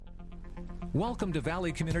Welcome to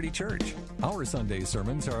Valley Community Church. Our Sunday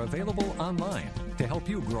sermons are available online to help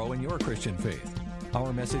you grow in your Christian faith.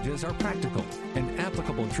 Our messages are practical and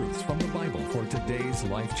applicable truths from the Bible for today's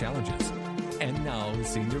life challenges. And now,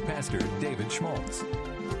 Senior Pastor David Schmaltz.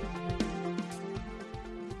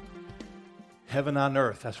 Heaven on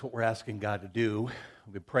earth, that's what we're asking God to do.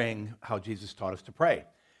 We've been praying how Jesus taught us to pray.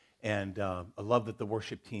 And I love that the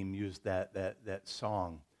worship team used that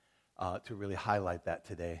song to really highlight that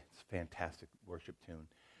today. It's a fantastic worship tune.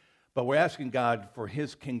 But we're asking God for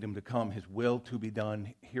His kingdom to come, His will to be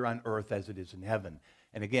done here on earth as it is in heaven.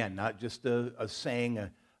 And again, not just a saying,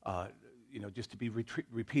 just to be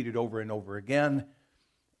repeated over and over again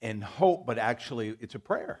in hope, but actually it's a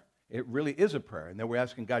prayer. It really is a prayer. And then we're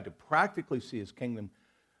asking God to practically see His kingdom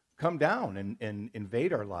come down and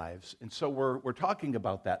invade our lives. And so we're talking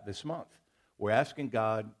about that this month. We're asking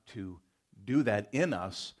God to do that in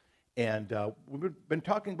us. And we've been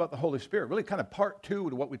talking about the Holy Spirit, really kind of part two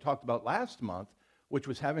to what we talked about last month, which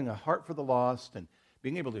was having a heart for the lost and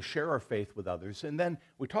being able to share our faith with others. And then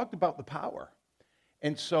we talked about the power.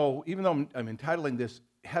 And so even though I'm entitling this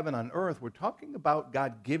Heaven on Earth, we're talking about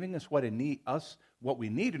God giving us what we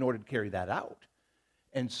need in order to carry that out.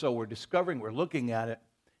 And so we're looking at it,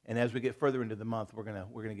 and as we get further into the month, we're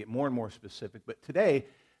gonna get more and more specific. But today,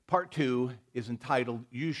 part two is entitled,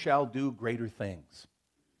 You Shall Do Greater Things.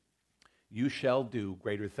 You shall do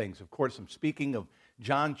greater things. Of course, I'm speaking of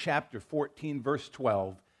John chapter 14, verse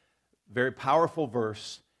 12. Very powerful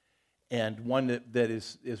verse, and one that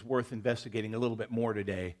is worth investigating a little bit more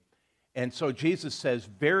today. And so Jesus says,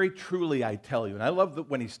 very truly I tell you. And I love that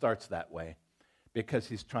when he starts that way, because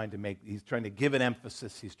he's trying to give an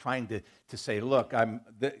emphasis. He's trying to say, look, I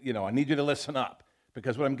need you to listen up.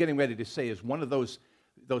 Because what I'm getting ready to say is one of those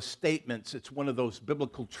statements, it's one of those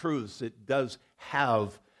biblical truths that does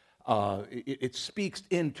have it speaks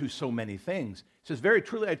into so many things. It says, very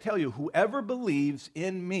truly I tell you, whoever believes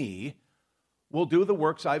in me will do the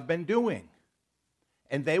works I've been doing.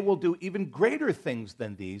 And they will do even greater things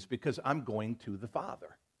than these because I'm going to the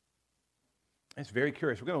Father. It's very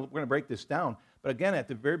curious. We're going to break this down. But again, at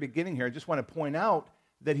the very beginning here, I just want to point out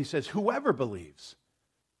that he says, whoever believes.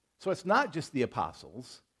 So it's not just the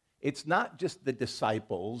apostles. It's not just the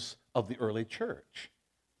disciples of the early church.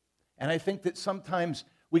 And I think that sometimes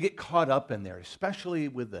we get caught up in there, especially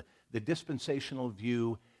with the dispensational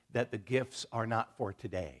view that the gifts are not for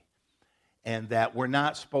today, and that we're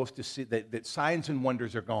not supposed to see, that signs and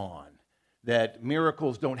wonders are gone, that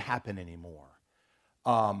miracles don't happen anymore.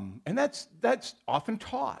 And that's often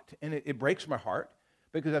taught, and it breaks my heart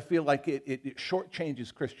because I feel like it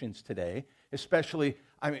shortchanges Christians today, especially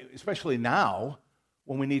now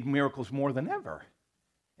when we need miracles more than ever.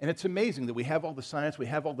 And it's amazing that we have all the science, we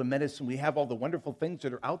have all the medicine, we have all the wonderful things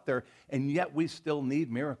that are out there, and yet we still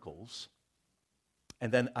need miracles.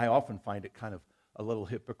 And then I often find it kind of a little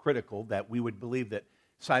hypocritical that we would believe that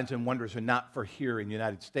signs and wonders are not for here in the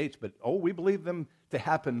United States, but, we believe them to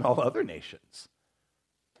happen in all other nations.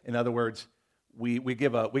 In other words, we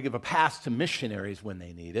give a pass to missionaries when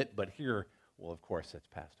they need it, but here, well, of course, that's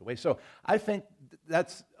passed away. So I think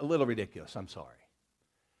that's a little ridiculous. I'm sorry.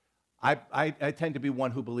 I tend to be one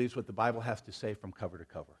who believes what the Bible has to say from cover to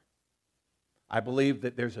cover. I believe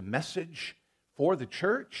that there's a message for the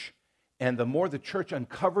church, and the more the church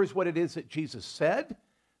uncovers what it is that Jesus said,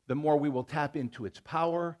 the more we will tap into its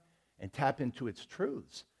power and tap into its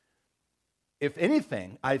truths. If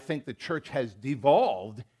anything, I think the church has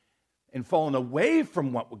devolved and fallen away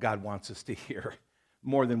from what God wants us to hear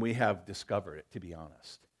more than we have discovered it, to be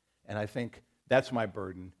honest. And I think that's my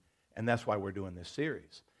burden, and that's why we're doing this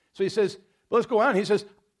series. So he says, let's go on. He says,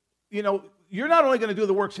 you're not only going to do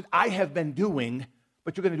the works that I have been doing,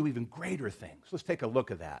 but you're going to do even greater things. Let's take a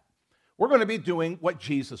look at that. We're going to be doing what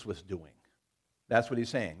Jesus was doing. That's what he's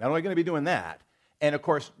saying. Not only going to be doing that, and of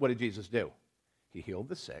course, what did Jesus do? He healed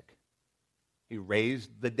the sick. He raised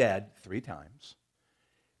the dead 3 times.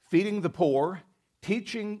 Feeding the poor,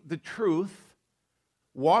 teaching the truth,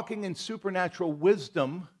 walking in supernatural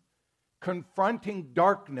wisdom, confronting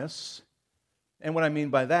darkness. And what I mean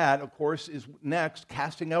by that, of course, is next,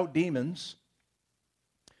 casting out demons,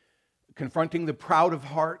 confronting the proud of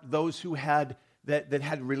heart, those who had that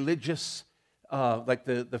had religious, like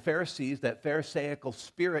the Pharisees, that Pharisaical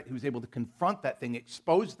spirit who was able to confront that thing,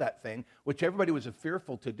 expose that thing, which everybody was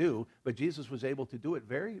fearful to do, but Jesus was able to do it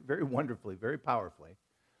very, very wonderfully, very powerfully.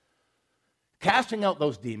 Casting out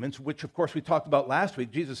those demons, which of course we talked about last week,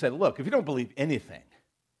 Jesus said, look, if you don't believe anything,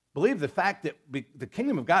 believe the fact that the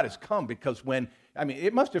kingdom of God has come, because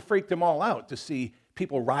it must have freaked them all out to see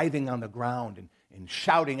people writhing on the ground and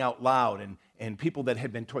shouting out loud, and people that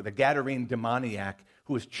had been toward the Gadarene demoniac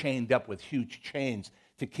who was chained up with huge chains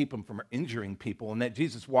to keep him from injuring people, and that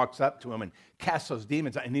Jesus walks up to him and casts those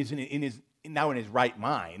demons out, and he's now in his right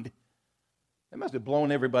mind. That must have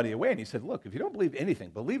blown everybody away. And he said, look, if you don't believe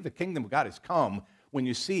anything, believe the kingdom of God has come when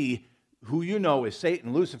you see who you know is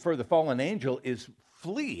Satan, Lucifer, the fallen angel, is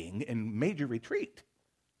fleeing in major retreat.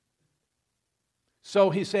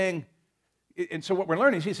 So he's saying, and so what we're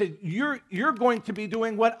learning is he said, you're going to be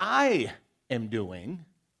doing what I am doing,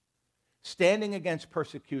 standing against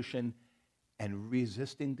persecution and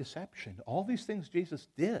resisting deception. All these things Jesus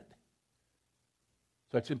did.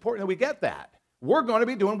 So it's important that we get that. We're going to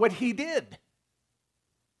be doing what he did.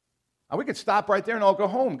 Now, we could stop right there and all go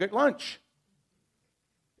home, get lunch,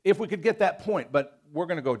 if we could get that point, but we're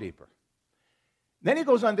going to go deeper. Then he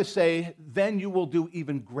goes on to say, then you will do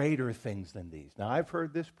even greater things than these. Now, I've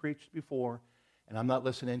heard this preached before, and I'm not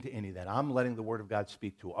listening to any of that. I'm letting the Word of God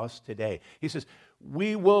speak to us today. He says,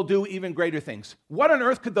 we will do even greater things. What on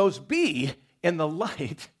earth could those be in the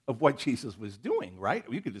light of what Jesus was doing, right?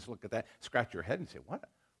 You could just look at that, scratch your head and say, what?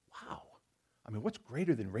 Wow. I mean, what's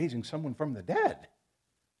greater than raising someone from the dead?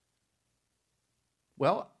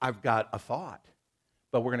 Well, I've got a thought,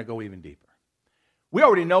 but we're going to go even deeper. We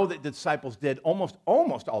already know that the disciples did almost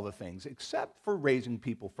all the things except for raising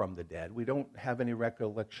people from the dead. We don't have any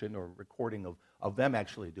recollection or recording of them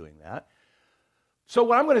actually doing that. So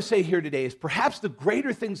what I'm going to say here today is perhaps the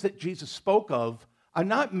greater things that Jesus spoke of are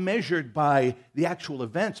not measured by the actual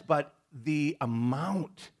events, but the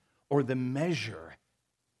amount or the measure,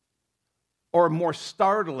 or more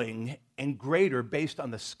startling and greater based on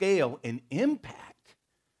the scale and impact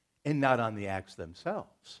and not on the acts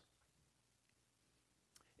themselves.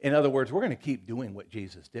 In other words, we're going to keep doing what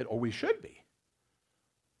Jesus did, or we should be.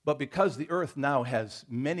 But because the earth now has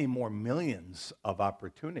many more millions of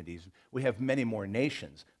opportunities, we have many more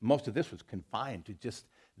nations. Most of this was confined to just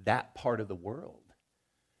that part of the world.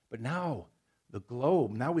 But now, the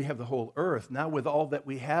globe, now we have the whole earth. Now with all that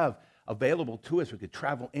we have available to us, we could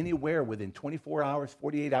travel anywhere within 24 hours,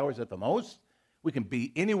 48 hours at the most. We can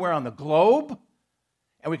be anywhere on the globe,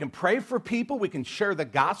 and we can pray for people. We can share the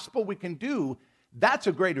gospel. We can do. That's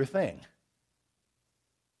a greater thing.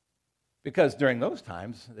 Because during those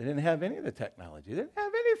times, they didn't have any of the technology. They didn't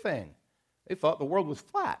have anything. They thought the world was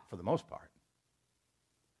flat for the most part.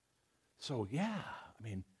 So yeah, I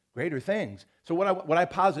mean, greater things. So what I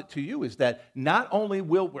posit to you is that not only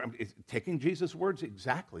will, taking Jesus' words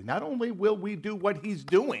exactly, not only will we do what he's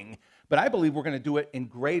doing, but I believe we're going to do it in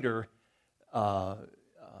greater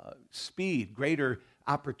speed, greater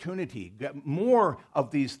opportunity. More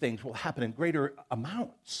of these things will happen in greater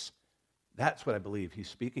amounts. That's what I believe he's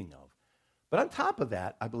speaking of. But on top of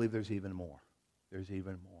that, I believe there's even more. There's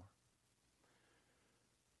even more.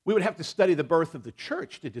 We would have to study the birth of the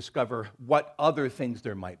church to discover what other things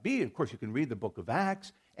there might be. Of course, you can read the book of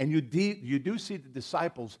Acts, and you do see the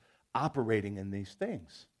disciples operating in these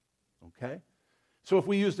things. Okay? So if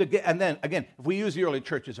we use if we use the early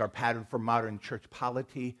church as our pattern for modern church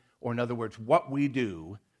polity, or in other words, what we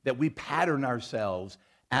do, that we pattern ourselves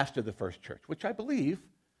after the first church, which I believe,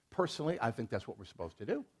 personally, I think that's what we're supposed to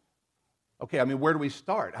do. Okay, I mean, where do we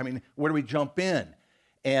start? I mean, where do we jump in?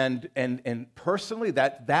 And personally,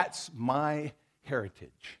 that's my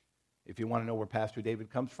heritage. If you want to know where Pastor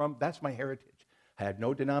David comes from, that's my heritage. I had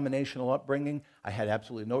no denominational upbringing. I had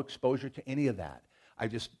absolutely no exposure to any of that.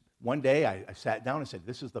 One day, I sat down and said,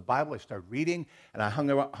 this is the Bible. I started reading, and I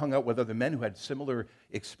hung out with other men who had similar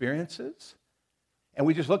experiences. And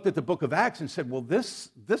we just looked at the book of Acts and said, well, this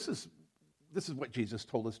is what Jesus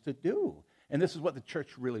told us to do. And this is what the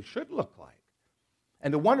church really should look like.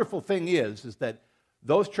 And the wonderful thing is that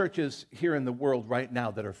those churches here in the world right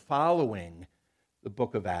now that are following the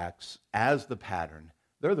book of Acts as the pattern,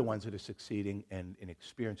 they're the ones that are succeeding and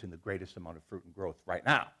experiencing the greatest amount of fruit and growth right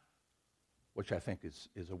now, which I think is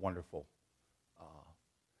a wonderful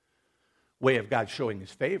way of God showing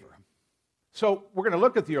his favor. So we're going to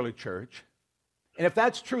look at the early church, and if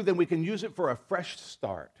that's true, then we can use it for a fresh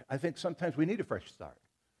start. I think sometimes we need a fresh start.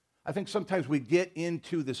 I think sometimes we get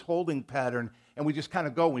into this holding pattern and we just kind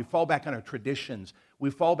of go, we fall back on our traditions.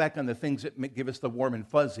 We fall back on the things that give us the warm and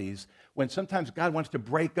fuzzies, when sometimes God wants to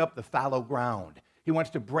break up the fallow ground. He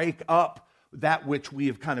wants to break up that which we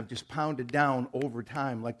have kind of just pounded down over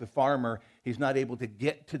time. Like the farmer, he's not able to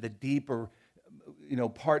get to the deeper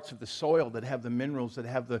parts of the soil that have the minerals, that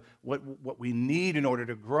have what we need in order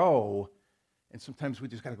to grow. And sometimes we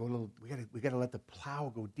just got to go a little, we got to let the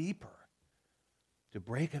plow go deeper to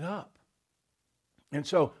break it up. And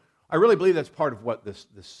so I really believe that's part of what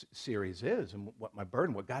this series is, and what my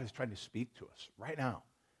burden, what God is trying to speak to us right now.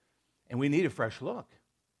 And we need a fresh look.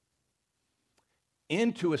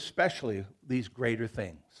 into especially these greater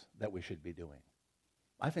things that we should be doing.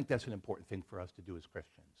 I think that's an important thing for us to do as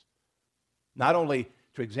Christians. Not only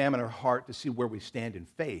to examine our heart to see where we stand in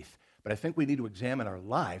faith, but I think we need to examine our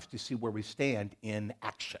lives to see where we stand in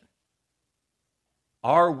action.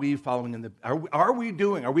 Are we following in the, are we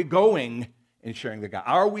going and sharing the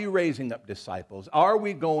gospel? Are we raising up disciples? Are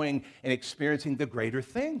we going and experiencing the greater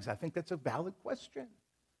things? I think that's a valid question.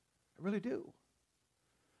 I really do.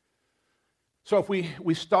 So if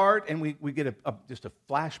we start and we get just a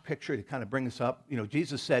flash picture to kind of bring us up,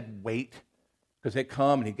 Jesus said, wait, because they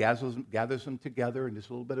come and he gathers them together, and just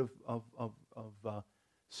a little bit of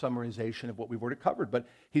summarization of what we've already covered. But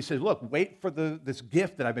he says, look, wait for this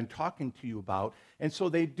gift that I've been talking to you about. And so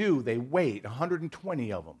they do. They wait,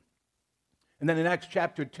 120 of them. And then in Acts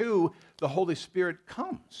chapter 2, the Holy Spirit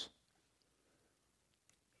comes.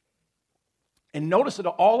 And notice that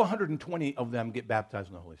all 120 of them get baptized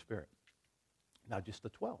in the Holy Spirit. Not just the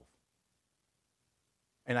 12.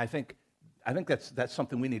 And I think that's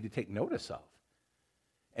something we need to take notice of.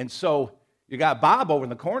 And so you got Bob over in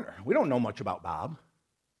the corner. We don't know much about Bob.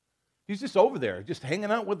 He's just over there, just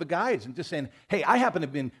hanging out with the guys and just saying, hey, I happen to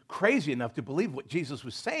have been crazy enough to believe what Jesus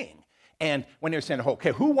was saying. And when they're saying,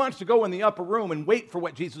 okay, who wants to go in the upper room and wait for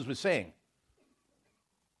what Jesus was saying?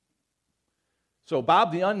 So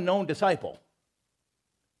Bob, the unknown disciple,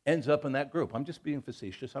 ends up in that group. I'm just being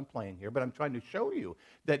facetious. I'm playing here, but I'm trying to show you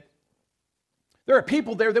that there are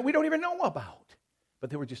people there that we don't even know about, but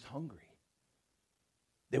they were just hungry.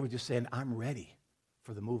 They were just saying, I'm ready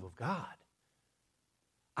for the move of God.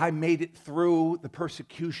 I made it through the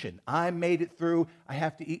persecution. I made it through, I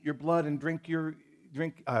have to eat your blood and drink your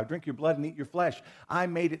blood and eat your flesh. I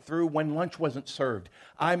made it through when lunch wasn't served.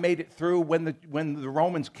 I made it through when the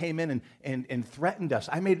Romans came in and threatened us.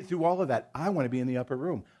 I made it through all of that. I want to be in the upper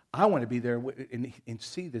room. I want to be there and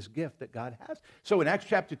see this gift that God has. So in Acts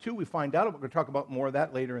chapter 2, we find out, we're going to talk about more of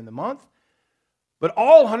that later in the month. But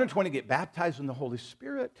all 120 get baptized in the Holy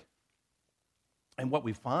Spirit. And what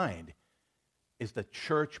we find is the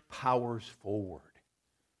church powers forward.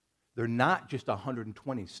 They're not just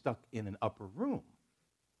 120 stuck in an upper room.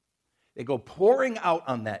 They go pouring out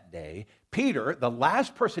on that day. Peter, the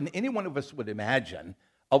last person any one of us would imagine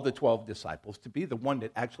of the 12 disciples to be the one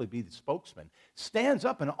that actually be the spokesman, stands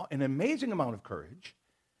up in an amazing amount of courage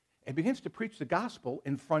and begins to preach the gospel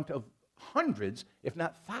in front of hundreds, if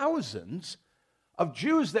not thousands, of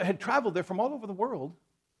Jews that had traveled there from all over the world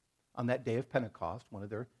on that day of Pentecost, one of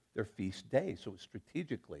their feast days. So it was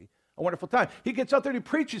strategically a wonderful time. He gets out there and he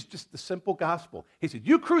preaches just the simple gospel. He said,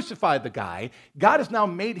 you crucified the guy. God has now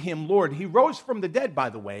made him Lord. He rose from the dead, by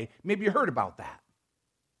the way. Maybe you heard about that.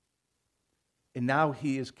 And now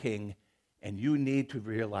he is king, and you need to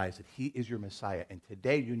realize that he is your Messiah. And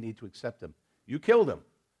today you need to accept him. You killed him.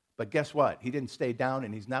 But guess what? He didn't stay down,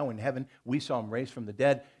 and he's now in heaven. We saw him raised from the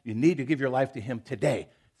dead. You need to give your life to him today.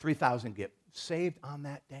 3,000 get saved on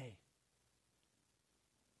that day.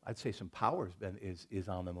 I'd say some power is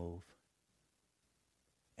on the move.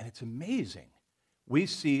 And it's amazing. We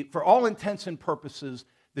see, for all intents and purposes,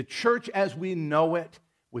 the church as we know it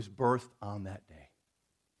was birthed on that day.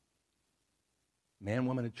 Man,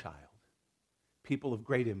 woman, and child. People of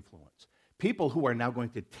great influence. People who are now going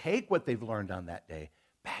to take what they've learned on that day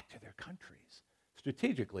back to their countries.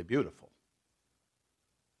 Strategically beautiful.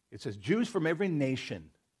 It says Jews from every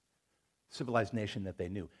nation, civilized nation that they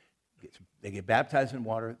knew. They get baptized in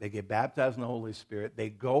water. They get baptized in the Holy Spirit. They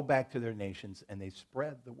go back to their nations, and they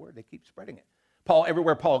spread the word. They keep spreading it.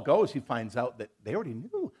 Everywhere Paul goes, he finds out that they already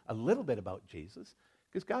knew a little bit about Jesus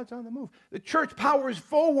because God's on the move. The church powers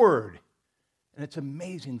forward, and it's an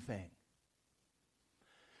amazing thing.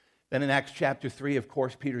 Then in Acts chapter 3, of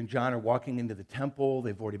course, Peter and John are walking into the temple.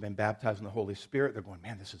 They've already been baptized in the Holy Spirit. They're going,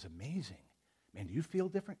 man, this is amazing. Man, do you feel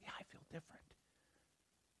different? Yeah, I feel different.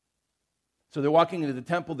 So they're walking into the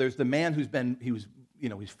temple. There's the man he's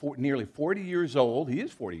nearly 40 years old. He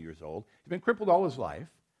is 40 years old. He's been crippled all his life.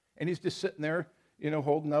 And he's just sitting there,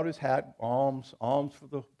 holding out his hat, alms for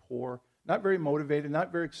the poor. Not very motivated,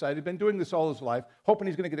 not very excited. Been doing this all his life, hoping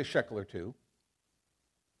he's going to get a shekel or two.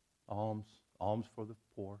 Alms for the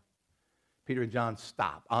poor. Peter and John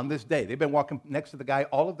stop on this day. They've been walking next to the guy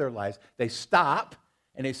all of their lives. They stop,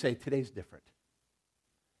 and they say, today's different.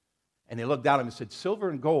 And they looked down at him and said, silver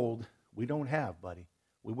and gold we don't have, buddy.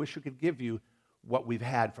 We wish we could give you what we've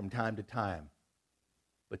had from time to time.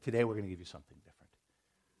 But today we're going to give you something different.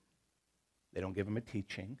 They don't give him a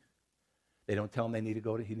teaching. They don't tell him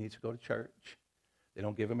he needs to go to church. They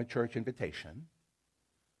don't give him a church invitation,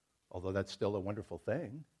 although that's still a wonderful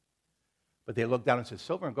thing. But they look down and say,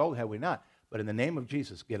 silver and gold have we not, but in the name of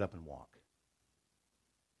Jesus, get up and walk.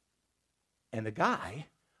 And the guy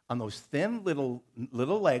on those thin little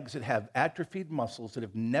legs that have atrophied muscles that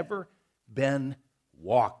have never been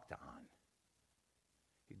walked on.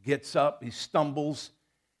 He gets up, he stumbles,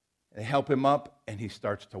 they help him up, and he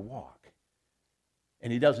starts to walk.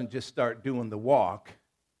 And he doesn't just start doing the walk.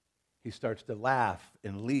 He starts to laugh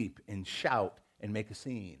and leap and shout and make a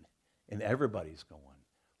scene. And everybody's going,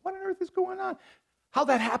 what on earth is going on? How'd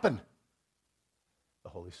that happen? The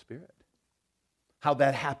Holy Spirit. How'd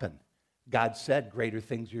that happen? God said greater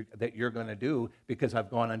things that you're going to do because I've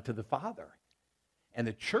gone unto the Father. And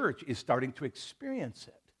the church is starting to experience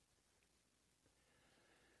it.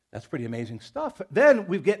 That's pretty amazing stuff. Then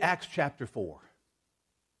we get Acts chapter 4.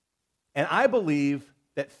 And I believe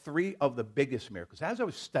that 3 of the biggest miracles, as I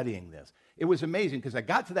was studying this, it was amazing because I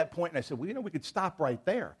got to that point and I said, well, we could stop right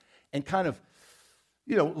there and kind of,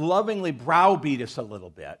 lovingly browbeat us a little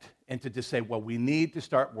bit and to just say, well, we need to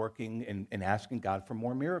start working and asking God for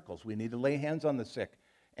more miracles. We need to lay hands on the sick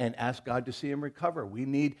and ask God to see him recover. We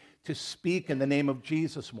need to speak in the name of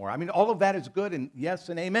Jesus more. I mean, all of that is good and yes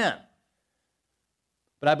and amen.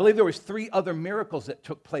 But I believe there was 3 other miracles that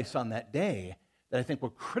took place on that day that I think were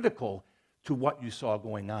critical to what you saw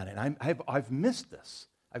going on. And I've missed this.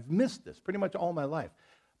 I've missed this pretty much all my life.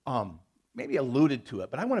 Maybe alluded to it,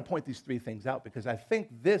 but I want to point these 3 things out because I think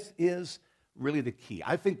this is really the key.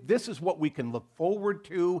 I think this is what we can look forward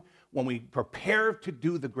to when we prepare to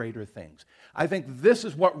do the greater things. I think this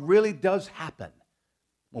is what really does happen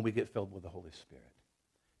when we get filled with the Holy Spirit.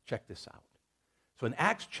 Check this out. So in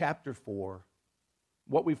Acts chapter 4,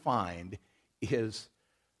 what we find is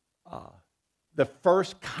the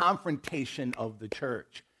first confrontation of the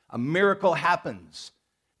church. A miracle happens.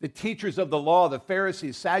 The teachers of the law, the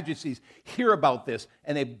Pharisees, Sadducees, hear about this,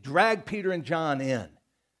 and they drag Peter and John in.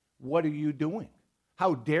 What are you doing?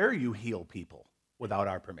 How dare you heal people without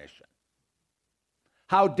our permission?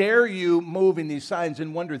 How dare you move in these signs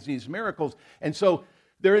and wonders, these miracles? And so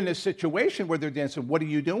they're in this situation where they're dancing, what are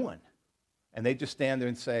you doing? And they just stand there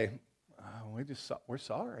and say, we're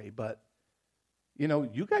sorry, but,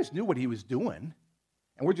 you guys knew what he was doing,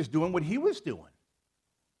 and we're just doing what he was doing.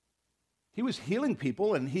 He was healing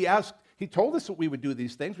people, and he told us that we would do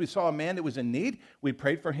these things. We saw a man that was in need. We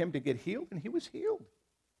prayed for him to get healed, and he was healed.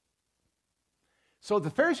 So the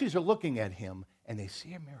Pharisees are looking at him, and they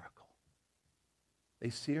see a miracle. They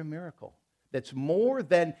see a miracle that's more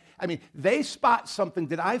than, they spot something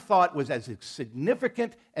that I thought was as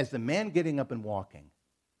significant as the man getting up and walking.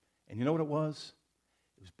 And you know what it was?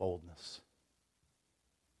 It was boldness.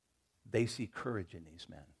 They see courage in these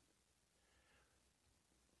men.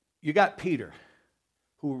 You got Peter,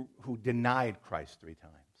 who denied Christ 3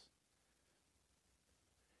 times.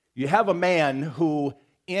 You have a man who,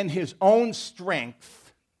 in his own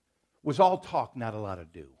strength, was all talk, not a lot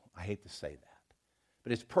of do. I hate to say that.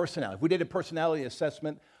 But his personality. If we did a personality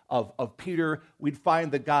assessment of Peter, we'd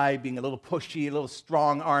find the guy being a little pushy, a little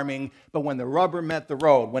strong-arming, but when the rubber met the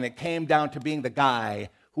road, when it came down to being the guy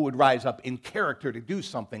who would rise up in character to do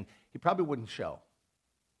something, he probably wouldn't show.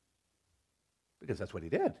 Because that's what he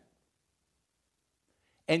did.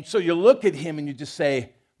 And so you look at him and you just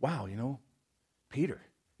say, wow, Peter,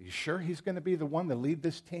 are you sure he's going to be the one to lead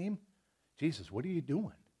this team? Jesus, what are you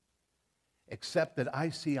doing? Except that I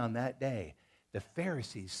see on that day, the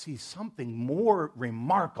Pharisees see something more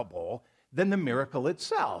remarkable than the miracle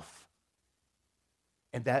itself.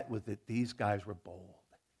 And that was that these guys were bold.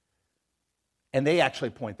 And they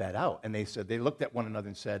actually point that out. And they said, they looked at one another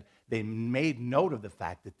and said, they made note of the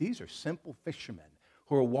fact that these are simple fishermen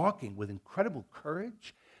who are walking with incredible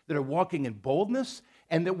courage, that are walking in boldness,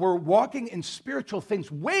 and that were walking in spiritual things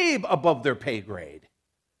way above their pay grade.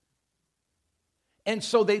 And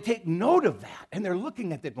so they take note of that, and they're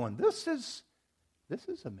looking at it going, this is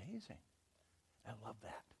amazing. I love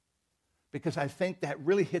that. Because I think that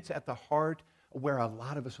really hits at the heart of where a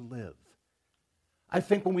lot of us live. I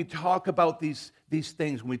think when we talk about these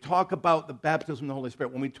things, when we talk about the baptism of the Holy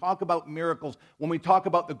Spirit, when we talk about miracles, when we talk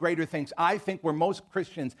about the greater things, I think where most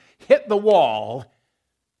Christians hit the wall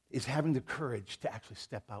is having the courage to actually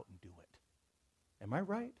step out and do it. Am I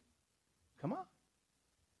right? Come on.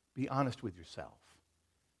 Be honest with yourself.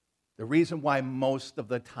 The reason why most of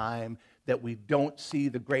the time that we don't see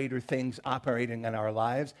the greater things operating in our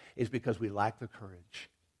lives is because we lack the courage.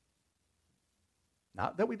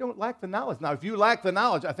 Not that we don't lack the knowledge. Now, if you lack the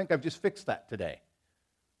knowledge, I think I've just fixed that today.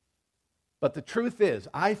 But the truth is,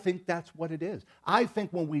 I think that's what it is. I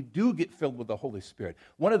think when we do get filled with the Holy Spirit,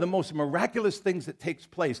 one of the most miraculous things that takes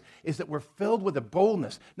place is that we're filled with a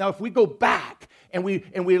boldness. Now, if we go back and we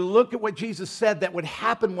look at what Jesus said that would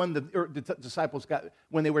happen when the disciples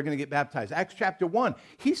when they were going to get baptized, Acts chapter 1,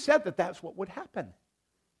 he said that that's what would happen.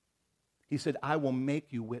 He said, I will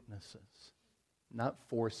make you witnesses. Not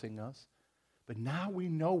forcing us, but now we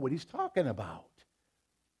know what he's talking about.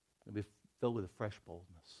 We'll be filled with a fresh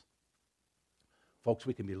boldness. Folks,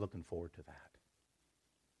 we can be looking forward to that.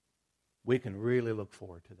 We can really look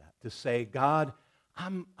forward to that. To say, God,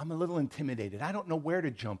 I'm a little intimidated. I don't know where to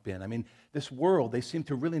jump in. I mean, this world, they seem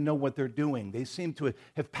to really know what they're doing. They seem to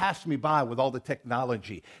have passed me by with all the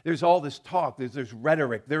technology. There's all this talk. There's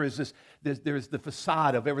rhetoric. There's the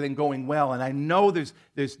facade of everything going well. And I know there's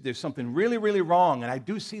something really, really wrong. And I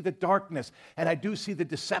do see the darkness. And I do see the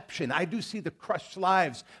deception. I do see the crushed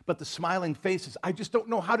lives, but the smiling faces. I just don't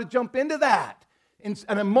know how to jump into that. And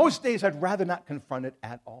on most days, I'd rather not confront it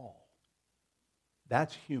at all.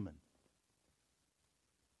 That's human.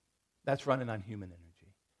 That's running on human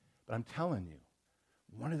energy. But I'm telling you,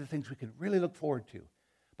 one of the things we can really look forward to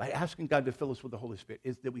by asking God to fill us with the Holy Spirit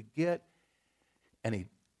is that we get an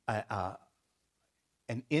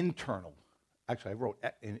internal, actually I wrote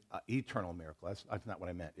an eternal miracle. That's not what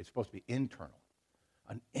I meant. It's supposed to be internal.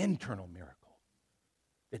 An internal miracle.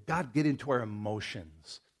 That God get into our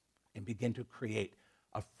emotions and begin to create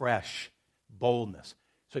a fresh boldness.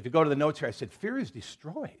 So if you go to the notes here, I said, fear is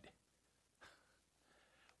destroyed.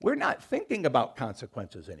 We're not thinking about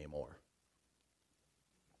consequences anymore.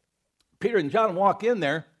 Peter and John walk in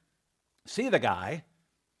there, see the guy,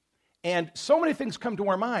 and so many things come to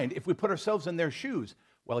our mind if we put ourselves in their shoes.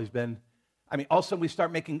 Well, all of a sudden we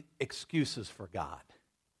start making excuses for God.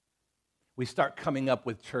 We start coming up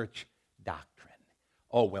with church doctrine.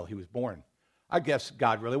 Oh, well, he was born. I guess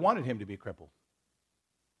God really wanted him to be crippled.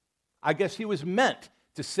 I guess he was meant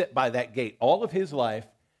to sit by that gate all of his life.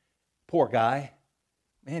 Poor guy.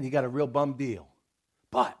 Man, he got a real bum deal.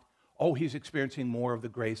 But, he's experiencing more of the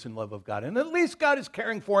grace and love of God. And at least God is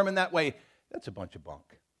caring for him in that way. That's a bunch of bunk.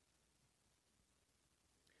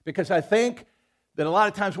 Because I think that a lot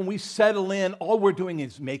of times when we settle in, all we're doing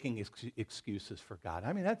is making excuses for God.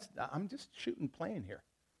 I mean, I'm just shooting plain here.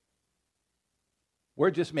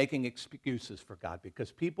 We're just making excuses for God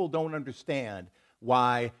because people don't understand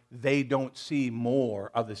why they don't see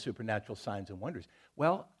more of the supernatural signs and wonders.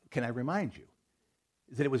 Well, can I remind you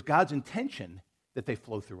that it was God's intention that they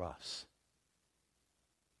flow through us.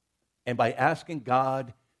 And by asking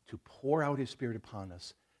God to pour out his Spirit upon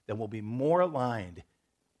us, then we'll be more aligned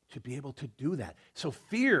to be able to do that. So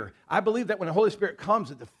fear, I believe that when the Holy Spirit comes,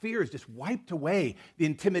 that the fear is just wiped away. The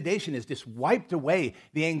intimidation is just wiped away.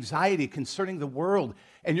 The anxiety concerning the world.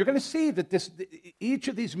 And you're going to see that each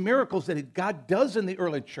of these miracles that God does in the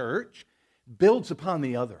early church builds upon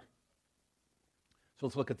the other. So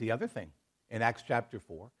let's look at the other thing. In Acts chapter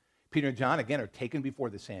 4, Peter and John, again, are taken before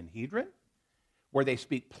the Sanhedrin, where they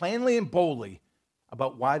speak plainly and boldly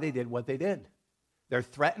about why they did what they did. They're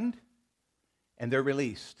threatened, and they're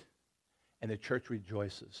released, and the church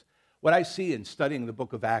rejoices. What I see in studying the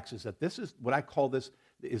book of Acts is that this is what I call this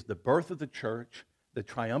is the birth of the church, the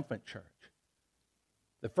triumphant church.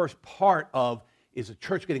 The first part of is a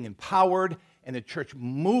church getting empowered and the church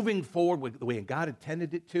moving forward with the way God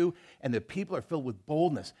intended it to, and the people are filled with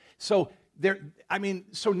boldness. So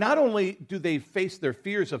not only do they face their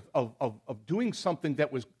fears of doing something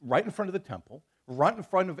that was right in front of the temple, right in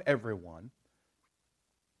front of everyone,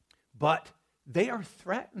 but they are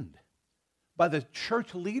threatened by the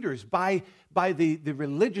church leaders, by the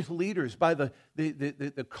religious leaders, by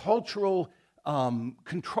the cultural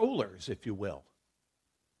controllers, if you will.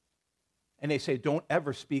 And they say, don't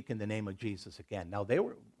ever speak in the name of Jesus again. Now, they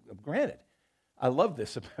were, granted, I love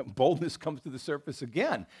this. Boldness comes to the surface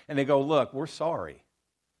again. And they go, look, we're sorry.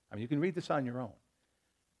 I mean, you can read this on your own.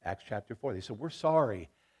 Acts chapter 4. They said, we're sorry,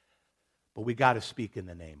 but we got to speak in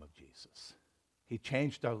the name of Jesus. He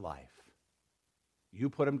changed our life. You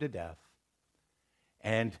put him to death.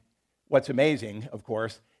 And what's amazing, of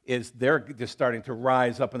course, is they're just starting to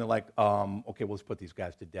rise up and they're like, okay, well, let's put these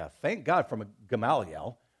guys to death. Thank God from a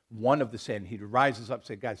Gamaliel, one of the Sanhedrin, rises up and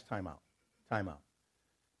says, guys, time out. Time out.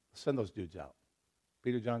 Send those dudes out.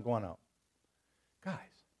 Peter, John, go on out. Guys,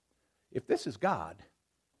 if this is God,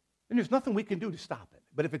 then there's nothing we can do to stop it.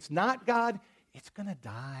 But if it's not God, it's going to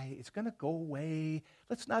die. It's going to go away.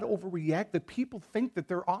 Let's not overreact. The people think that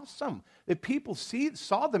they're awesome. The people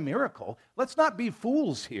saw the miracle. Let's not be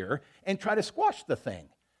fools here and try to squash the thing.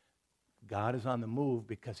 God is on the move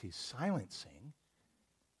because he's silencing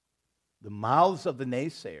the mouths of the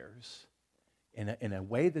naysayers in a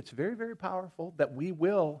way that's very, very powerful that we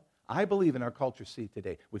will, I believe, in our culture see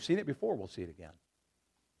today. We've seen it before. We'll see it again.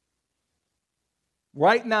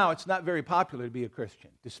 Right now, it's not very popular to be a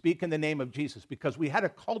Christian, to speak in the name of Jesus, because we had a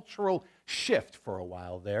cultural shift for a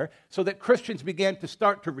while there, so that Christians began to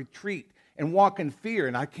start to retreat and walk in fear,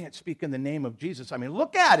 and I can't speak in the name of Jesus. I mean,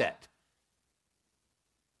 look at it.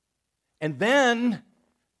 And then,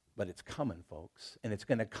 but it's coming, folks, and it's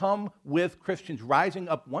going to come with Christians rising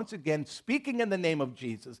up once again, speaking in the name of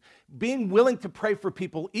Jesus, being willing to pray for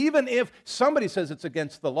people, even if somebody says it's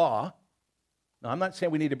against the law. Now, I'm not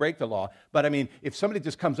saying we need to break the law, but I mean, if somebody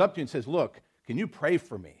just comes up to you and says, look, can you pray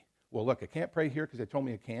for me? Well, look, I can't pray here because they told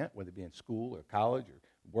me I can't, whether it be in school or college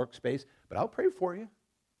or workspace, but I'll pray for you.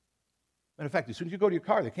 Matter of fact, as soon as you go to your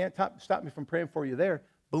car, they can't stop me from praying for you there.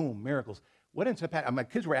 Boom, miracles. What ends up happening? My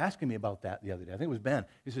kids were asking me about that the other day. I think it was Ben.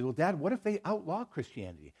 He said, well, Dad, what if they outlaw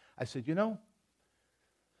Christianity? I said,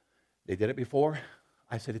 they did it before.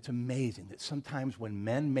 I said, it's amazing that sometimes when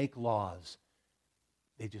men make laws,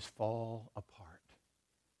 they just fall apart.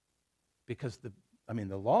 Because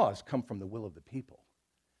the laws come from the will of the people.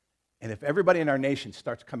 And if everybody in our nation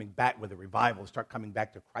starts coming back with a revival, start coming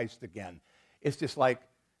back to Christ again, it's just like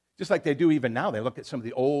they do even now. They look at some of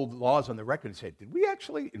the old laws on the record and say, did we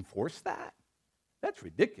actually enforce that? That's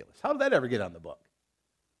ridiculous. How did that ever get on the book?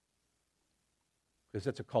 Because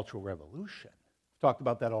that's a cultural revolution. We've talked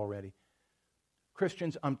about that already.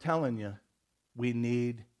 Christians, I'm telling you, we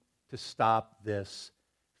need to stop this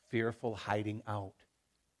fearful hiding out.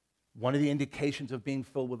 One of the indications of being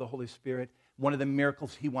filled with the Holy Spirit, one of the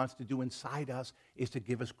miracles he wants to do inside us is to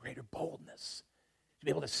give us greater boldness, to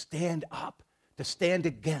be able to stand up, to stand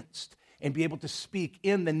against, and be able to speak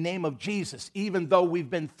in the name of Jesus, even though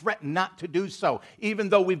we've been threatened not to do so, even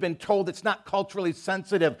though we've been told it's not culturally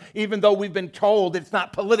sensitive, even though we've been told it's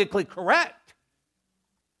not politically correct.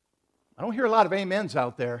 I don't hear a lot of amens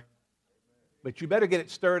out there, but you better get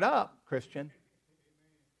it stirred up, Christian.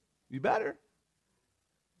 You better.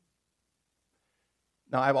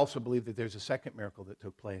 Now, I also believe that there's a second miracle that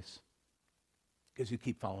took place because you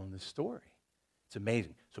keep following this story. It's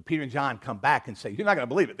amazing. So Peter and John come back and say, you're not going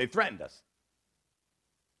to believe it. They threatened us.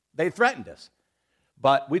 They threatened us.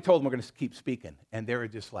 But we told them we're going to keep speaking. And they were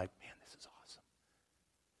just like, man, this is awesome.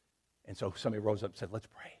 And so somebody rose up and said, let's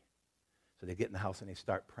pray. So they get in the house and they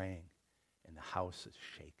start praying. And the house is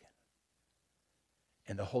shaken.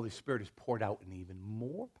 And the Holy Spirit is poured out in even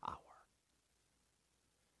more power.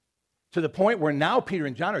 To the point where now Peter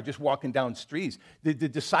and John are just walking down streets. The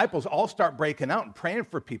disciples all start breaking out and praying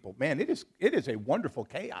for people. Man, it is a wonderful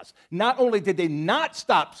chaos. Not only did they not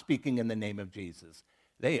stop speaking in the name of Jesus,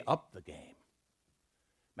 they upped the game.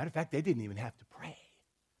 Matter of fact, they didn't even have to pray.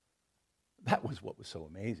 That was what was so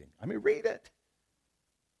amazing. I mean, read it.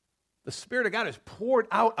 The Spirit of God is poured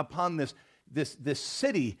out upon this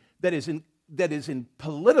city that is in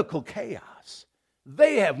political chaos.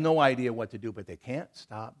 They have no idea what to do, but they can't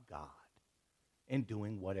stop God in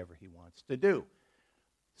doing whatever he wants to do.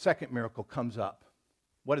 Second miracle comes up.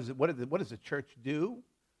 What does the church do?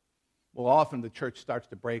 Well, often the church starts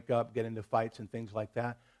to break up, get into fights and things like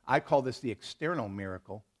that. I call this the external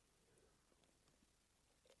miracle.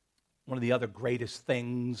 One of the other greatest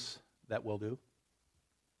things that we'll do.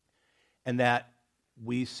 And that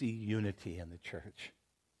we see unity in the church.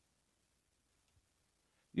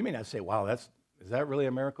 You may not say, wow, is that really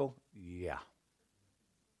a miracle? Yeah.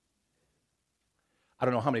 I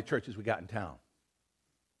don't know how many churches we got in town.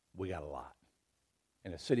 We got a lot.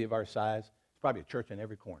 In a city of our size, there's probably a church in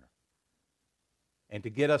every corner. And to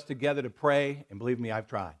get us together to pray, and believe me, I've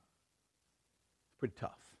tried. It's pretty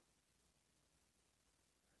tough.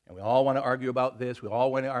 And we all want to argue about this, we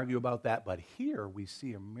all want to argue about that, but here we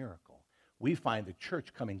see a miracle. We find the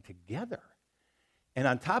church coming together. And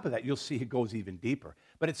on top of that, you'll see it goes even deeper.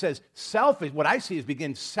 But it says what I see is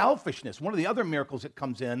begins selfishness. One of the other miracles that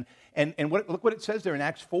comes in, and look what it says there in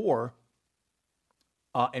Acts 4,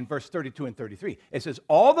 in verse 32 and 33. It says,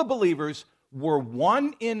 all the believers were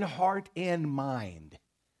one in heart and mind.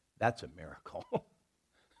 That's a miracle.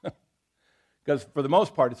 Because for the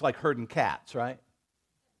most part, it's like herding cats, right?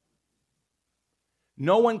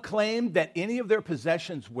 No one claimed that any of their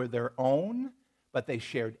possessions were their own, but they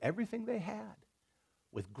shared everything they had.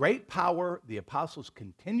 With great power, the apostles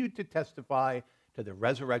continued to testify to the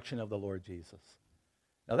resurrection of the Lord Jesus.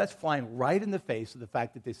 Now, that's flying right in the face of the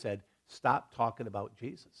fact that they said, stop talking about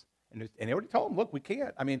Jesus. And they already told them, look, we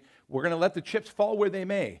can't. I mean, we're going to let the chips fall where they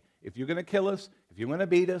may. If you're going to kill us, if you're going to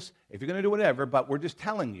beat us, if you're going to do whatever, but we're just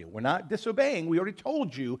telling you. We're not disobeying. We already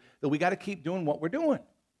told you that we got to keep doing what we're doing.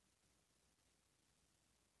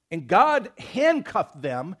 And God handcuffed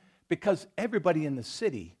them because everybody in the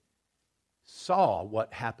city saw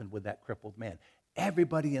what happened with that crippled man.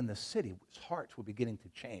 Everybody in the city's hearts were beginning to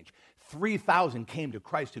change. 3,000 came to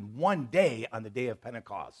Christ in one day on the day of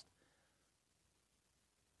Pentecost.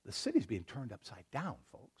 The city's being turned upside down,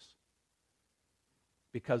 folks,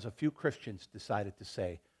 because a few Christians decided to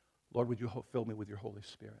say, Lord, would you fill me with your Holy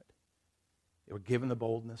Spirit? They were given the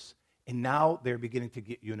boldness, And now they're beginning to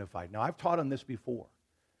get unified. Now, I've taught on this before.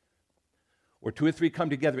 Where 2 or 3 come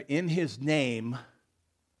together in his name,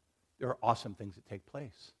 there are awesome things that take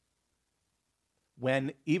place.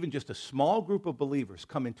 When even just a small group of believers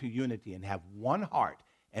come into unity and have one heart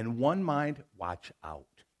and one mind, watch out.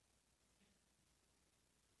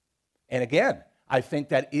 And again, I think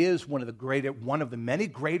that is one of the many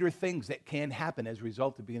greater things that can happen as a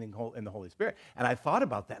result of being in the Holy Spirit. And I thought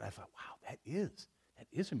about that, and I thought, wow, that is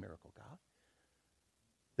a miracle, God.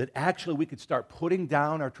 That actually we could start putting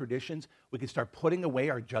down our traditions, we could start putting away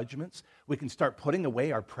our judgments, we can start putting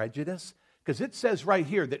away our prejudice. Because it says right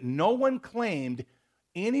here that no one claimed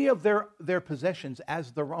any of their possessions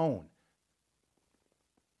as their own.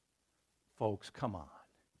 Folks, come on.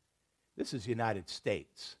 This is the United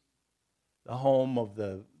States, the home of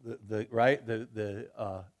the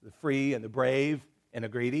free and the brave and the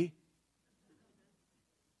greedy.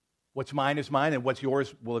 What's mine is mine, and what's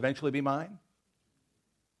yours will eventually be mine.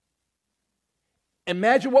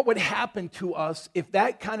 Imagine what would happen to us if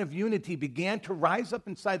that kind of unity began to rise up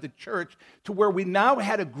inside the church to where we now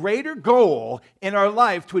had a greater goal in our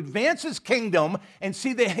life to advance his kingdom and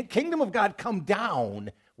see the kingdom of God come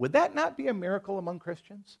down. Would that not be a miracle among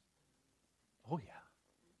Christians? Oh,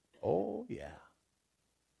 yeah. Oh, yeah.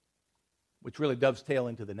 Which really dovetails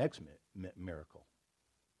into the next miracle.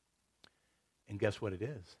 And guess what it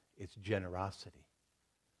is? It's generosity.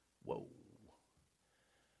 Whoa.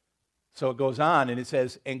 So it goes on, and it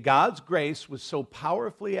says, and God's grace was so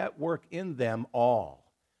powerfully at work in them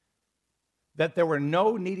all that there were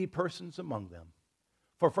no needy persons among them.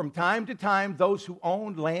 For from time to time, those who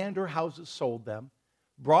owned land or houses sold them,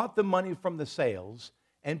 brought the money from the sales,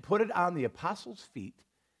 and put it on the apostles' feet,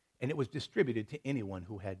 and it was distributed to anyone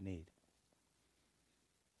who had need.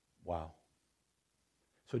 Wow.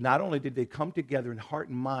 So not only did they come together in heart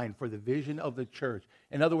and mind for the vision of the church,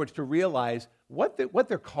 in other words, to realize what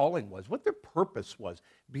their calling was, what their purpose was,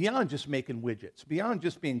 beyond just making widgets, beyond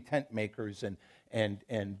just being tent makers and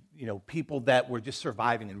people that were just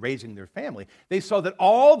surviving and raising their family. They saw that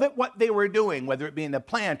all that what they were doing, whether it be in the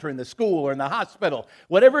plant or in the school or in the hospital,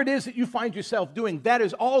 whatever it is that you find yourself doing, that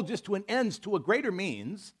is all just to an ends to a greater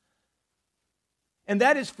means. And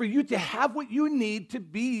that is for you to have what you need to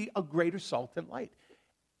be a greater salt and light.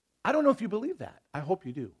 I don't know if you believe that. I hope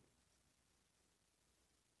you do.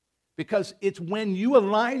 Because it's when you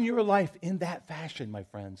align your life in that fashion, my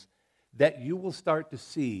friends, that you will start to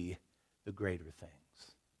see the greater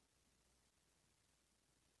things.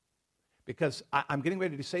 Because I'm getting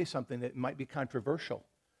ready to say something that might be controversial,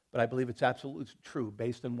 but I believe it's absolutely true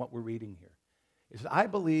based on what we're reading here. Is I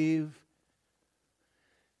believe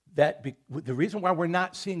that the reason why we're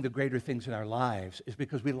not seeing the greater things in our lives is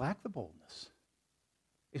because we lack the boldness.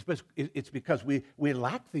 It's because we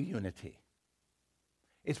lack the unity.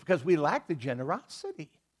 It's because we lack the generosity.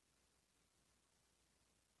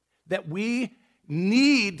 That we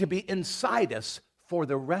need to be inside us for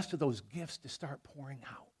the rest of those gifts to start pouring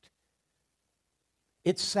out.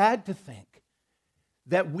 It's sad to think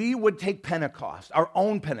that we would take Pentecost, our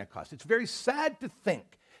own Pentecost. It's very sad to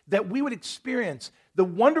think that we would experience the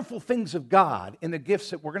wonderful things of God in the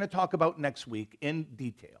gifts that we're going to talk about next week in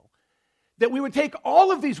detail. That we would take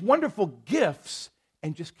all of these wonderful gifts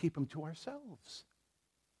and just keep them to ourselves.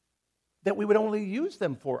 That we would only use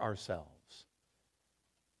them for ourselves.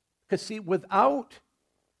 Because see, without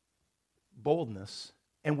boldness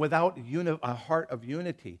and without a heart of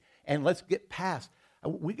unity, and let's get past,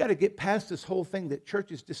 we got to get past this whole thing that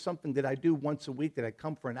church is just something that I do once a week, that I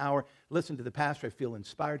come for an hour, listen to the pastor, I feel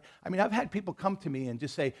inspired. I mean, I've had people come to me and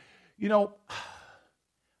just say,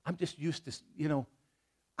 I'm just used to,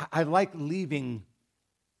 I like leaving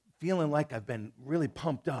feeling like I've been really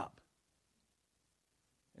pumped up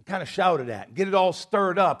and kind of shouted at and get it all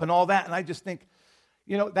stirred up and all that. And I just think,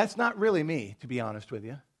 that's not really me, to be honest with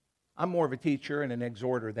you. I'm more of a teacher and an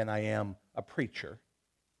exhorter than I am a preacher.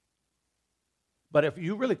 But if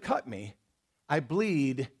you really cut me, I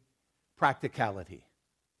bleed practicality.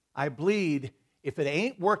 I bleed, if it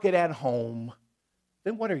ain't working at home,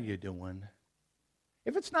 then what are you doing?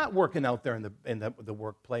 If it's not working out there in the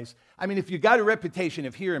workplace, I mean, if you got a reputation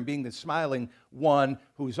of here and being the smiling one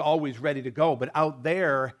who's always ready to go, but out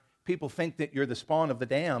there, people think that you're the spawn of the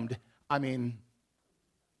damned, I mean,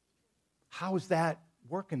 how is that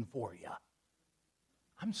working for you?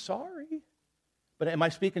 I'm sorry. But am I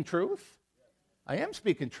speaking truth? I am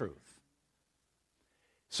speaking truth.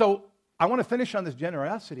 So I want to finish on this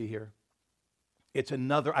generosity here. It's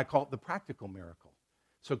another, I call it the practical miracle.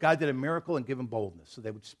 So God did a miracle and gave them boldness so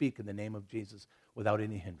they would speak in the name of Jesus without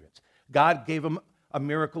any hindrance. God gave them a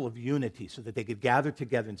miracle of unity so that they could gather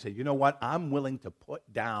together and say, you know what, I'm willing to put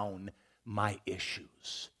down my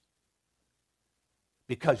issues.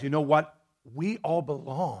 Because you know what? We all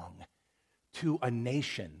belong to a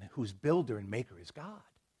nation whose builder and maker is God.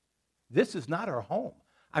 This is not our home.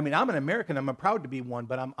 I mean, I'm an American. I'm proud to be one,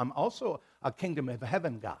 but I'm also a kingdom of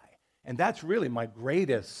heaven guy. And that's really my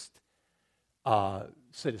greatest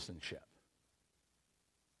citizenship.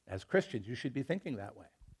 As Christians, you should be thinking that way.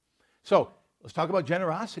 So let's talk about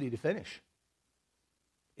generosity to finish.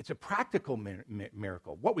 It's a practical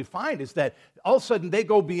miracle. What we find is that all of a sudden they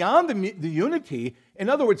go beyond the unity. In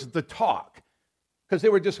other words, the talk. Because they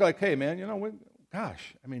were just like, hey, man,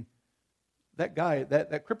 gosh, I mean, that guy,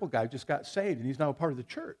 that crippled guy just got saved, and he's now a part of the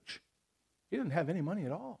church. He didn't have any money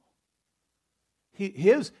at all.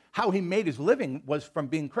 How he made his living was from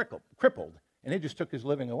being crippled, and they just took his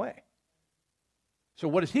living away. So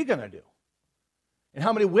what is he going to do? And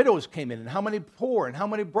how many widows came in, and how many poor, and how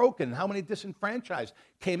many broken, and how many disenfranchised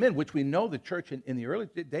came in, which we know the church in the early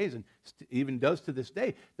days, and even does to this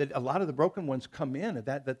day, that a lot of the broken ones come in, and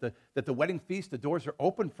that the wedding feast, the doors are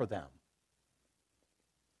open for them.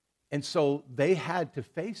 And so they had to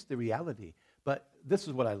face the reality. But this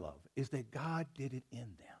is what I love, is that God did it in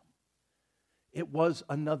them. It was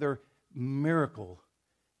another miracle,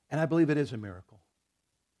 and I believe it is a miracle,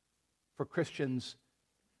 for Christians,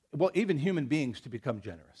 well, even human beings, to become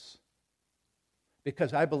generous.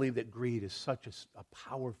 Because I believe that greed is such a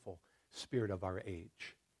powerful spirit of our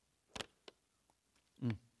age.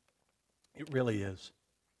 It really is.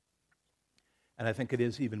 And I think it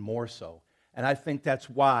is even more so. And I think that's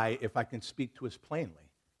why, if I can speak to us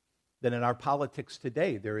plainly, that in our politics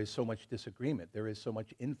today there is so much disagreement, there is so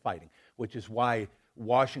much infighting, which is why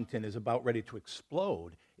Washington is about ready to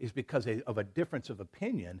explode, is because of a difference of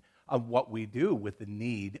opinion of what we do with the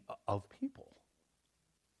need of people.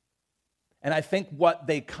 And I think what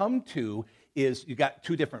they come to is, you got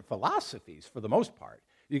two different philosophies for the most part.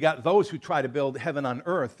 You got those who try to build heaven on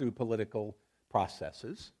earth through political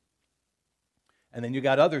processes. And then you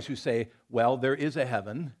got others who say, well, there is a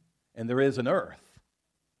heaven and there is an earth.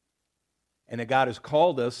 And that God has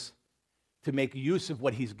called us to make use of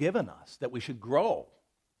what he's given us, that we should grow,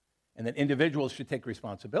 and that individuals should take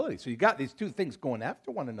responsibility. So you got these two things going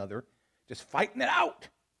after one another, just fighting it out.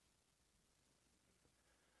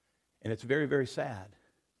 And it's very, very sad,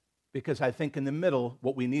 because I think in the middle,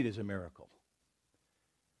 what we need is a miracle.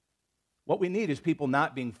 What we need is people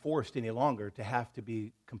not being forced any longer to have to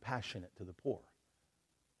be compassionate to the poor,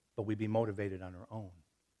 but we be motivated on our own.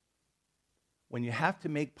 When you have to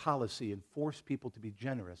make policy and force people to be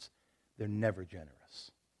generous, they're never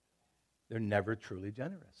generous. They're never truly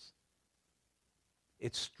generous.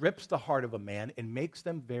 It strips the heart of a man and makes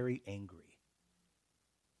them very angry.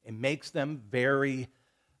 It makes them very,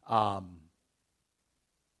 judgmental.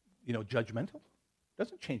 It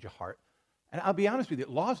doesn't change a heart. And I'll be honest with you,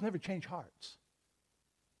 laws never change hearts.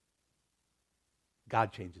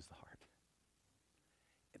 God changes the heart.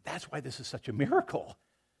 That's why this is such a miracle.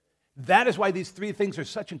 That is why these three things are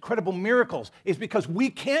such incredible miracles, is because we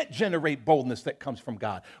can't generate boldness that comes from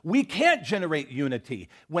God. We can't generate unity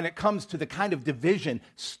when it comes to the kind of division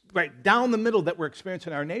right down the middle that we're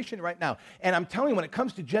experiencing in our nation right now. And I'm telling you, when it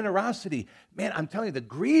comes to generosity, man, I'm telling you, the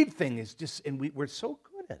greed thing is just, and we're so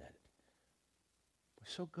good at it. We're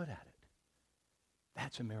so good at it.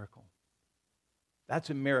 That's a miracle. That's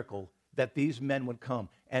a miracle that these men would come.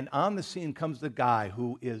 And on the scene comes the guy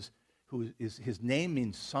who is his name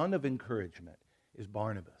means son of encouragement, is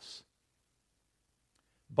Barnabas.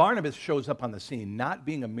 Barnabas shows up on the scene not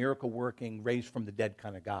being a miracle-working, raised from the dead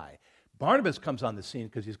kind of guy. Barnabas comes on the scene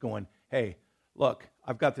because he's going, hey, look,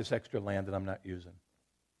 I've got this extra land that I'm not using.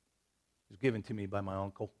 It was given to me by my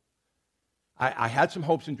uncle. I had some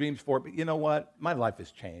hopes and dreams for it, but you know what? My life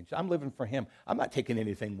has changed. I'm living for him. I'm not taking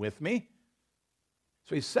anything with me.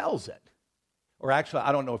 So he sells it. Or actually,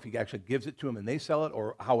 I don't know if he actually gives it to him and they sell it,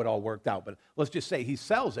 or how it all worked out. But let's just say he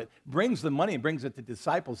sells it, brings the money and brings it to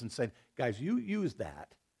disciples and said, guys, you use that.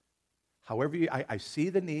 However, I see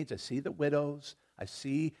the needs, I see the widows, I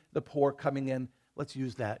see the poor coming in. Let's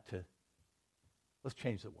use that let's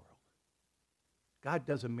change the world. God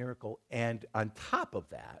does a miracle, and on top of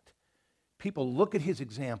that, people look at his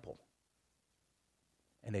example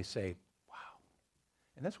and they say, wow.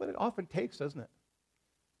 And that's what it often takes, doesn't it?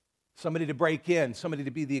 Somebody to break in, somebody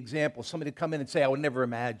to be the example, somebody to come in and say, I would never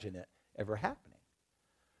imagine it ever happening.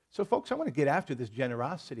 So, folks, I want to get after this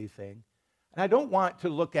generosity thing. And I don't want to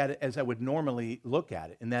look at it as I would normally look at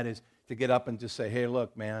it, and that is to get up and just say, hey,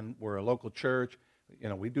 look, man, we're a local church.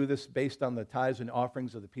 We do this based on the tithes and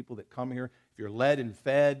offerings of the people that come here. If you're led and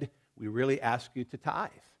fed, we really ask you to tithe.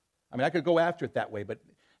 I mean, I could go after it that way, but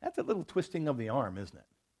that's a little twisting of the arm, isn't it?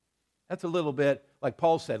 That's a little bit, like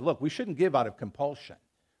Paul said, look, we shouldn't give out of compulsion,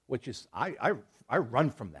 which is, I run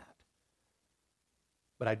from that.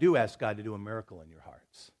 But I do ask God to do a miracle in your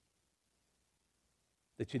hearts.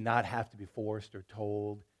 That you not have to be forced or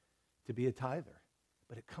told to be a tither.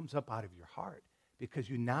 But it comes up out of your heart because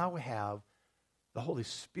you now have the Holy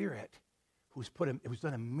Spirit who's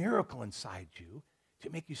done a miracle inside you to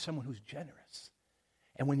make you someone who's generous.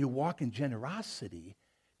 And when you walk in generosity,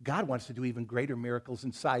 God wants to do even greater miracles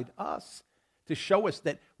inside us to show us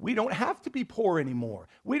that we don't have to be poor anymore.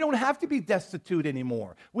 We don't have to be destitute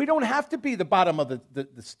anymore. We don't have to be the bottom of the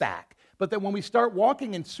stack. But that when we start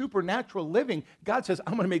walking in supernatural living, God says,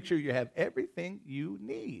 I'm going to make sure you have everything you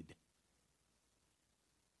need.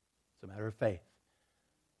 It's a matter of faith.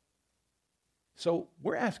 So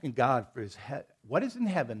we're asking God for what is in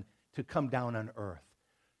heaven to come down on earth.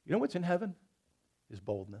 You know what's in heaven? Is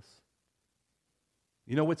boldness.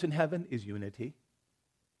 You know what's in heaven? Is unity.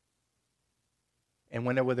 And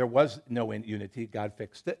whenever there was no unity, God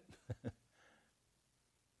fixed it.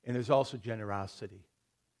 And there's also generosity.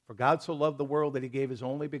 For God so loved the world that he gave his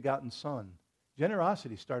only begotten Son.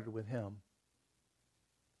 Generosity started with him.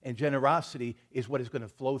 And generosity is what is going to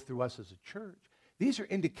flow through us as a church. These are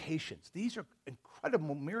indications. These are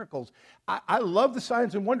incredible miracles. I love the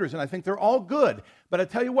signs and wonders, and I think they're all good. But I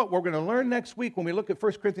tell you what, we're going to learn next week when we look at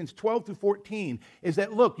 1 Corinthians 12 through 14, is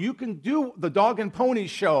that, look, you can do the dog and pony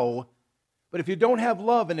show, but if you don't have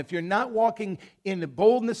love and if you're not walking in the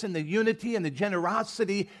boldness and the unity and the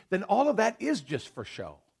generosity, then all of that is just for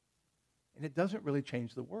show. And it doesn't really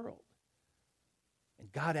change the world.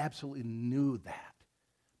 And God absolutely knew that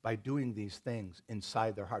by doing these things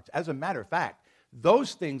inside their hearts. As a matter of fact,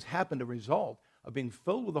 those things happened as a result of being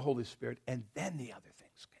filled with the Holy Spirit, and then the other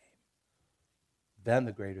things came. Then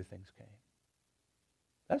the greater things came.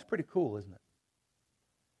 That's pretty cool, isn't it?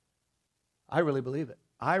 I really believe it.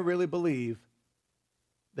 I really believe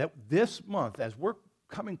that this month, as we're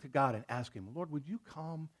coming to God and asking him, Lord, would you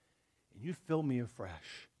come and you fill me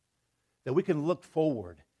afresh? That we can look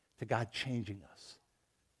forward to God changing us.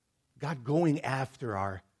 God going after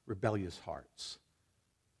our rebellious hearts.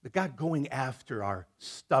 That God going after our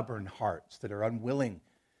stubborn hearts that are unwilling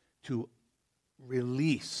to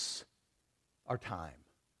release our time.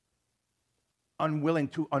 Unwilling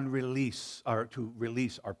to release our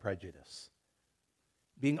prejudice.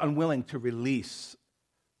 Being unwilling to release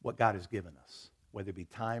what God has given us, whether it be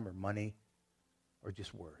time or money or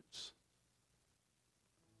just words.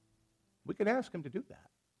 We can ask him to do that.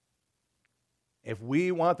 If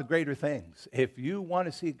we want the greater things, if you want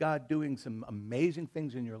to see God doing some amazing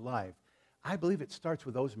things in your life, I believe it starts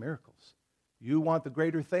with those miracles. You want the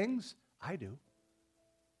greater things? I do.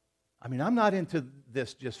 I mean, I'm not into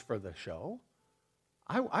this just for the show.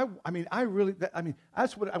 When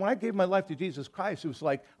I gave my life to Jesus Christ, it was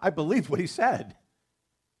like, I believed what he said.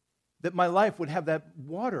 That my life would have that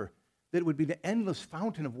water, that it would be the endless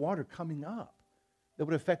fountain of water coming up, that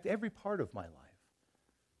would affect every part of my life.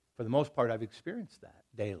 For the most part, I've experienced that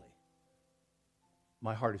daily.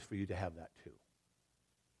 My heart is for you to have that too.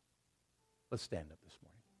 Let's stand up this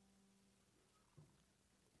morning.